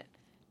thought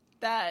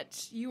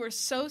that you were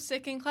so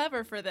sick and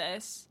clever for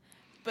this,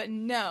 but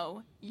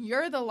no,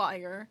 you're the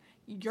liar,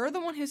 you're the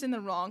one who's in the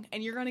wrong,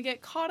 and you're going to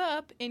get caught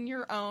up in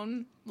your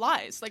own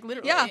lies, like,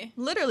 literally. Yeah,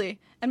 literally.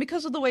 And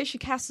because of the way she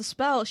casts the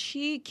spell,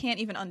 she can't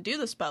even undo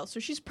the spell, so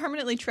she's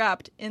permanently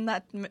trapped in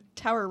that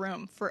tower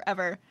room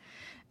forever.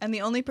 And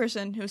the only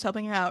person who's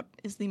helping her out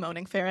is the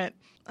moaning ferret.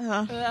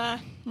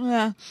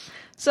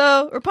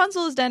 So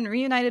Rapunzel is then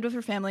reunited with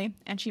her family,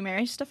 and she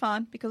marries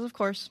Stefan, because of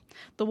course,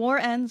 the war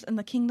ends and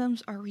the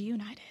kingdoms are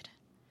reunited.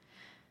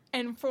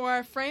 And for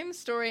our frame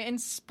story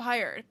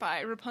inspired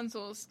by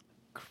Rapunzel's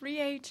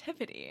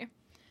creativity,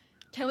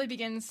 Kelly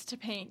begins to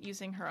paint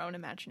using her own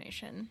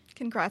imagination.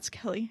 Congrats,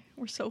 Kelly.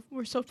 We're so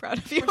proud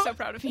of you. We're so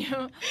proud of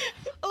you.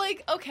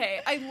 Like,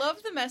 okay, I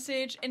love the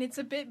message, and it's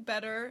a bit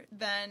better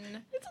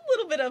than... It's a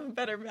little bit of a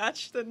better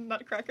match than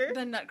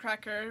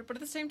Nutcracker. But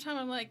at the same time,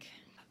 I'm like,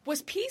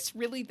 was Peace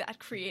really that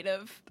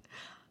creative?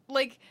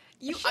 Like...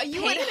 You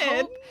would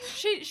hope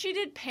she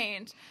did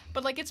paint,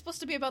 but, like, it's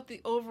supposed to be about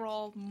the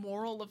overall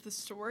moral of the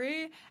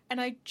story, and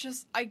I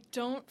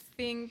don't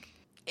think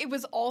it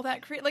was all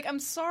that creative. Like, I'm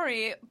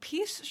sorry,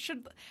 Peace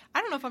should...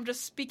 I don't know if I'm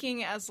just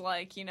speaking as,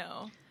 like, you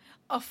know,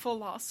 a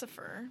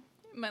philosopher,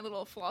 my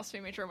little philosophy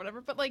major or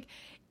whatever, but, like,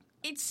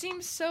 it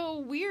seems so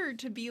weird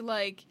to be,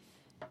 like,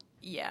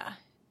 yeah,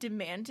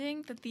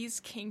 demanding that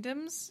these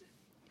kingdoms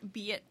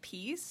be at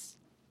peace.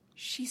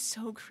 She's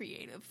so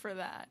creative for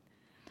that.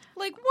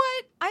 Like,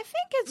 what? I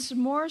think it's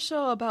more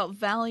so about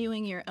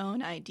valuing your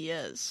own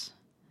ideas.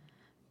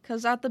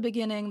 Because at the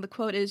beginning, the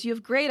quote is, you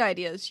have great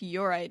ideas,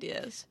 your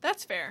ideas.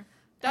 That's fair.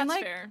 That's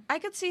fair. I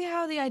could see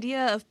how the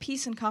idea of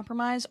peace and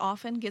compromise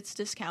often gets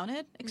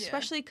discounted,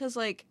 especially because,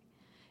 like,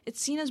 it's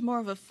seen as more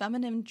of a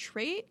feminine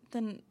trait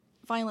than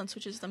violence,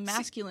 which is the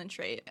masculine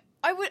trait.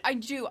 I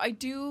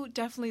do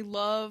definitely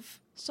love...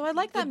 So I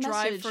like that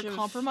drive for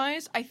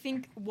compromise. I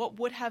think what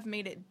would have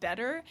made it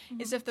better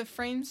is if the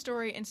frame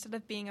story, instead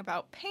of being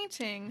about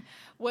painting,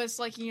 was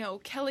like, you know,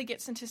 Kelly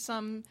gets into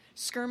some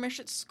skirmish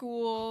at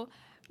school,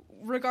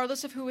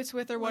 regardless of who it's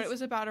with or what it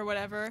was about or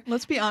whatever.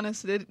 Let's be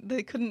honest,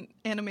 they couldn't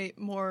animate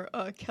more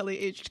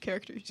Kelly-aged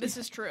characters. This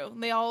is true.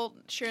 They all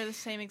share the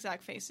same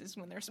exact faces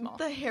when they're small.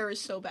 The hair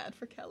is so bad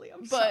for Kelly.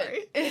 I'm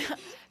sorry.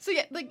 So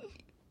yeah, like,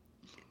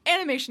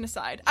 animation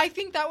aside, I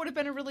think that would have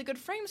been a really good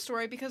frame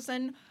story, because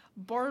then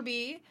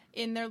Barbie,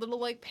 in their little,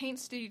 like, paint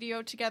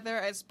studio together,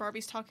 as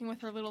Barbie's talking with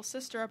her little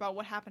sister about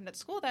what happened at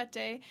school that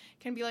day,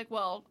 can be like,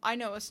 well, I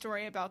know a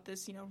story about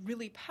this, you know,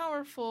 really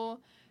powerful,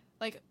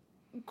 like,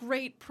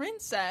 great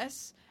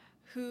princess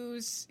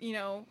who's, you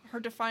know, her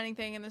defining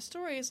thing in the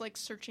story is, like,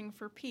 searching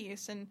for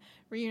peace and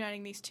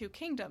reuniting these two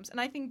kingdoms.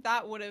 And I think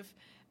that would have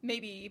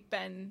maybe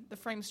been the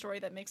frame story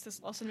that makes this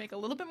lesson make a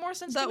little bit more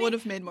sense to me. That would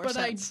have made more sense.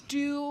 But I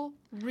do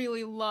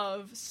really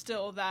love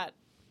still that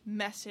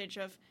message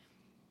of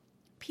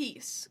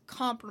peace,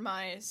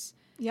 compromise,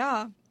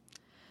 Yeah.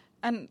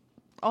 And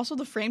also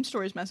the frame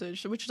stories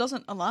message, which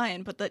doesn't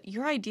align, but that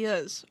your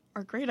ideas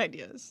are great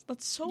ideas.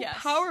 That's so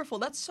powerful.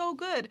 That's so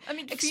good. I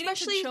mean,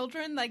 especially to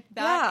children like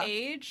that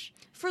age.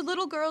 For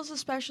little girls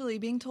especially,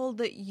 being told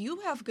that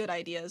you have good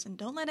ideas and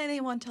don't let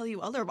anyone tell you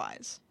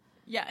otherwise.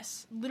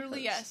 Yes.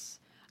 Literally, yes.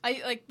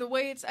 I like the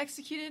way it's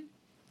executed,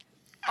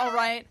 all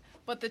right,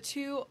 but the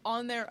two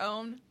on their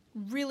own,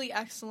 really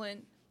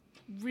excellent,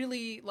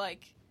 really,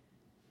 like,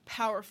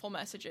 powerful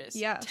messages.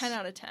 Yes. 10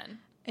 out of 10.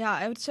 Yeah,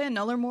 I would say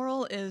another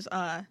moral is,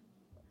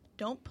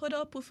 don't put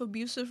up with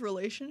abusive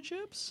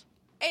relationships.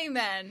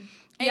 Amen.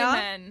 Yeah.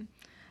 Amen.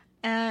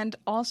 And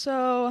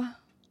also,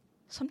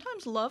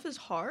 sometimes love is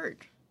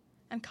hard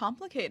and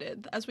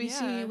complicated, as we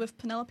see with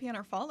Penelope and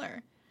her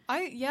father.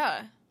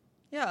 Yeah,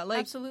 like...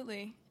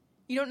 absolutely.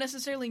 You don't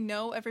necessarily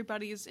know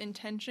everybody's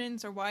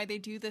intentions or why they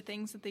do the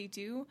things that they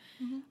do.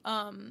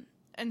 Mm-hmm.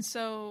 And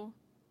so,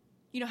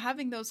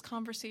 having those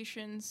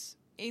conversations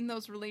in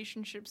those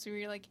relationships where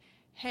you're like,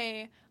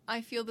 hey,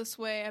 I feel this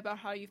way about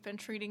how you've been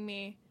treating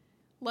me.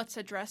 Let's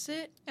address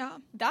it. Yeah.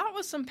 That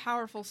was some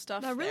powerful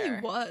stuff That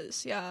really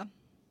was, yeah.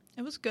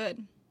 It was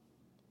good.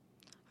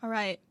 All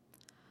right.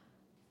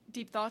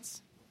 Deep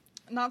thoughts?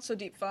 Not so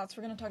deep thoughts.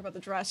 We're going to talk about the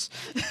dress.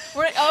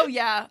 Oh, yeah. Oh,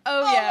 yeah.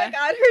 Oh, my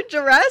God. Her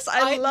dress.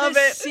 I love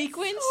it.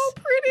 Sequence, it's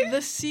so pretty.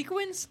 The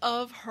sequence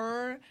of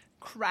her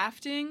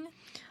crafting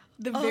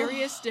the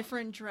various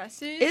different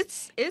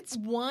dresses. It's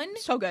one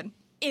so good.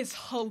 Is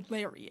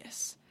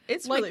hilarious.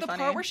 It's like really the funny.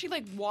 part where she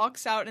like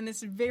walks out in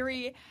this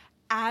very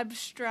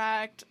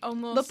abstract,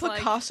 almost the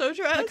Picasso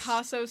dress,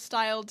 Picasso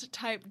styled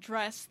type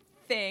dress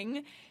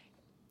thing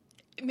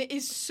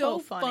is so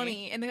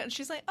funny. And then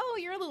she's like, "Oh,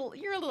 you're a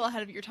little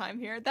ahead of your time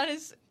here." That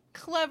is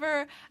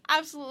clever,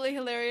 absolutely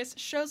hilarious.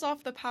 Shows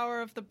off the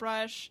power of the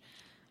brush.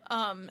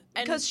 And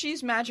because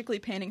she's magically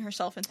painting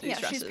herself into these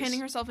dresses. Yeah, she's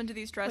painting herself into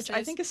these dresses. Which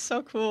I think is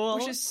so cool.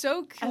 Which is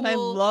so cool. And I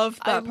loved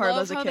that part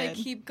as a kid. I love how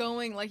they keep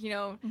going, like,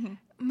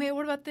 man,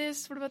 what about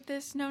this? What about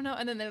this? No.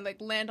 And then they,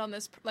 like, land on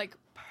this, like,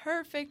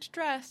 perfect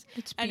dress.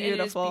 It's beautiful. And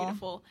it is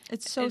beautiful.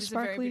 It's so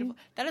sparkly. Very beautiful.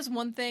 That is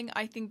one thing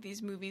I think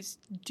these movies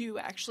do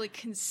actually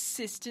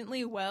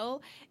consistently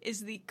well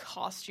is the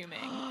costuming.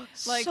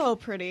 Like, so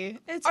pretty.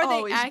 It's are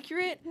always... they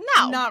accurate?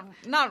 No.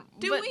 Not.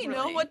 Do we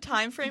know what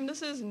time frame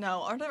this is?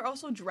 No. Are there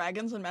also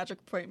dragons and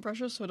magic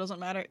paintbrushes, so it doesn't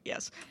matter?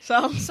 Yes.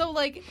 So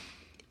like...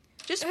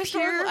 Just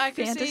pure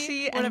accuracy,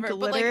 fantasy and glitter.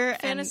 But,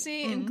 like,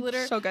 fantasy and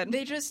glitter. So good.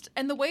 They just...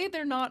 And the way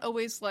they're not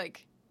always,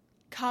 like,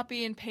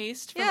 copy and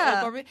paste from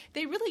old Barbie,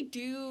 they really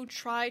do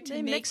try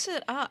to mix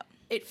it up.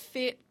 It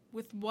fit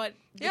with what,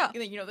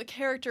 the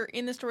character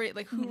in the story,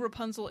 like, who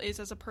Rapunzel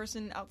is as a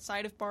person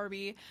outside of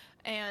Barbie,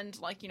 and,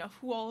 like,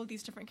 who all of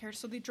these different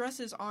characters... So the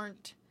dresses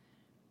aren't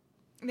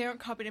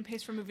copied and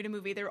pasted from movie to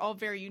movie. They're all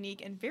very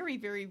unique and very,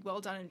 very well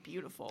done and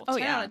beautiful.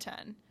 10 out of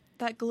 10.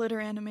 That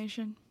glitter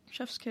animation.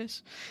 Chef's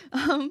kiss.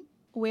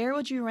 Where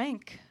would you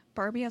rank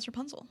Barbie as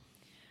Rapunzel?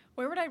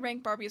 Where would I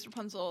rank Barbie as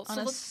Rapunzel? On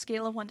a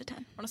scale of 1 to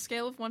 10. On a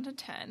scale of 1 to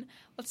 10.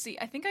 Let's see.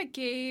 I think I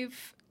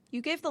gave...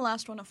 You gave the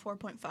last one a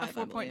 4.5,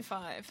 A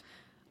 4.5.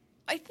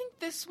 I think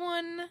this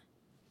one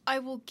I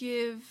will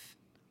give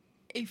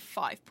a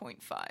 5.5.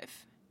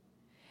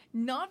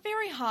 Not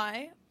very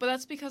high, but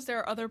that's because there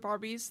are other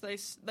Barbies,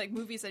 like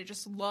movies that I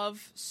just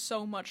love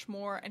so much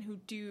more and who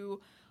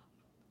do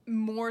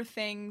more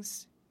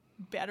things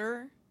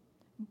better.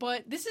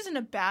 But this isn't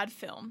a bad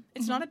film.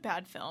 It's not a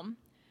bad film.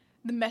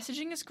 The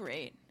messaging is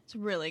great. It's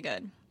really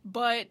good.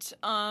 But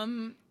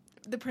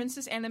the prince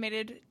is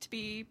animated to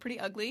be pretty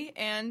ugly,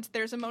 and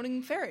there's a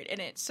moaning ferret in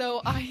it.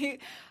 So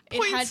it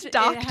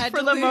had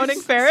to lose,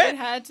 moaning ferret? It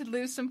had to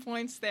lose some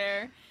points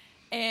there.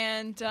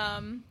 And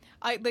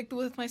I like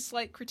with my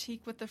slight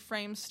critique with the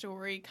frame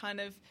story kind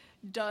of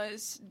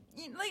does,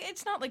 like,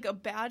 it's not like a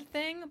bad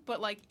thing, but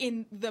like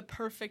in the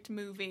perfect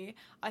movie,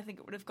 I think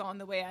it would have gone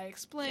the way I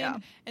explained. Yeah.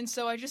 And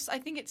so I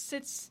think it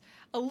sits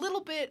a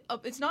little bit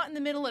up. It's not in the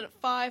middle at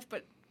 5,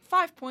 but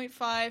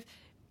 5.5.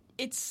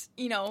 It's,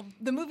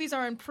 the movies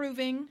are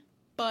improving,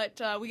 but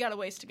we got a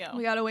ways to go.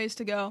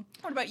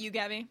 What about you,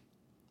 Gabby?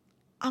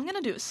 I'm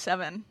going to do a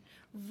 7.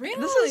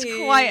 Really? This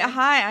is quite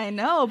high, I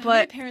know, but... How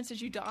many parents did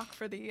you dock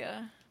for the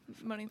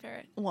moaning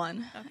ferret?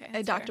 1. Okay,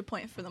 I docked a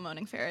point for the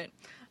moaning ferret.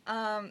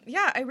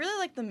 I really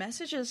like the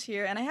messages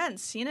here, and I hadn't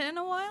seen it in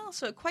a while,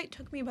 so it quite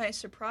took me by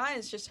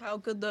surprise just how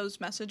good those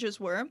messages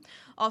were.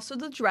 Also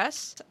the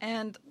dress,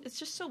 and it's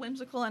just so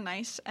whimsical and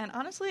nice, and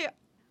honestly,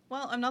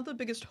 while I'm not the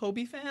biggest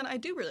Hobie fan, I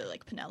do really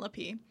like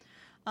Penelope.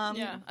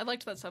 I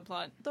liked that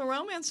subplot. The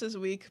romance is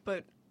weak,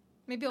 but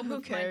maybe I'll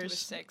move mine to a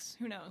 6.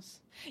 Who knows?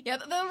 Yeah,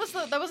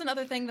 that was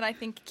another thing that I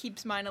think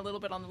keeps mine a little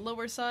bit on the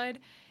lower side,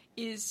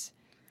 is...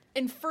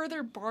 In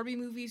further Barbie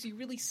movies, you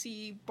really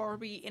see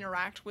Barbie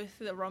interact with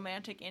the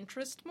romantic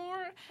interest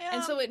more. Yeah.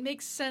 And so it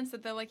makes sense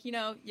that they're like,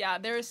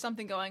 there is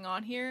something going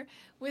on here.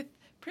 With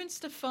Prince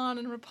Stefan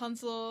and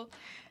Rapunzel,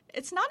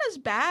 it's not as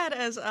bad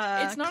as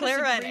it's not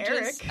Clara as and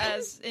Eric.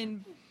 as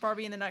in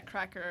Barbie and the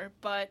Nutcracker,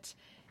 but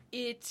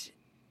it's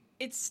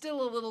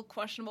still a little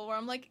questionable where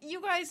I'm like,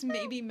 you guys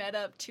maybe met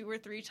up 2 or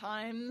 3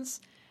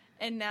 times.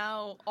 and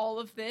now all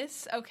of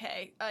this.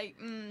 Okay,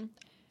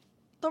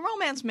 The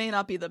romance may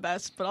not be the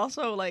best, but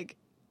also, like,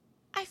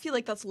 I feel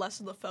like that's less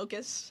of the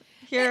focus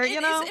here,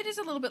 It is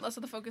a little bit less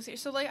of the focus here.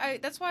 So,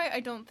 like, that's why I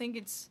don't think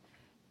it's...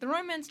 The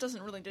romance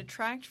doesn't really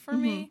detract for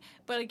me,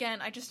 but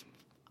again,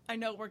 I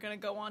know we're going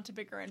to go on to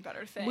bigger and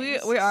better things.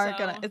 We are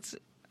going to...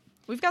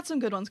 We've got some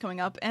good ones coming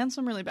up, and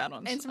some really bad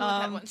ones. And some really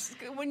bad ones.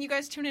 When you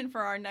guys tune in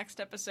for our next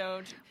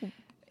episode,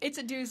 it's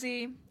a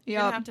doozy. You're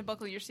going to have to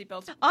buckle your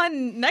seatbelts.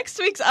 On next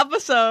week's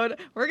episode,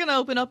 we're going to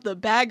open up the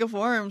bag of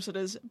worms that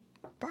is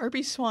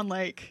Barbie Swan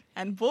Lake.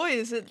 And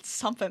boys, it's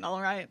something,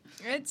 all right.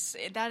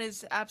 That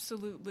is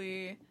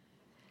absolutely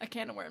a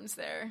can of worms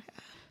there.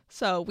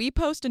 So we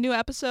post a new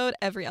episode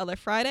every other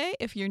Friday.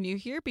 If you're new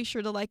here, be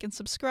sure to like and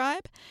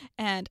subscribe.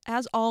 And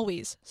as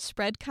always,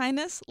 spread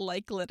kindness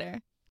like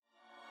glitter.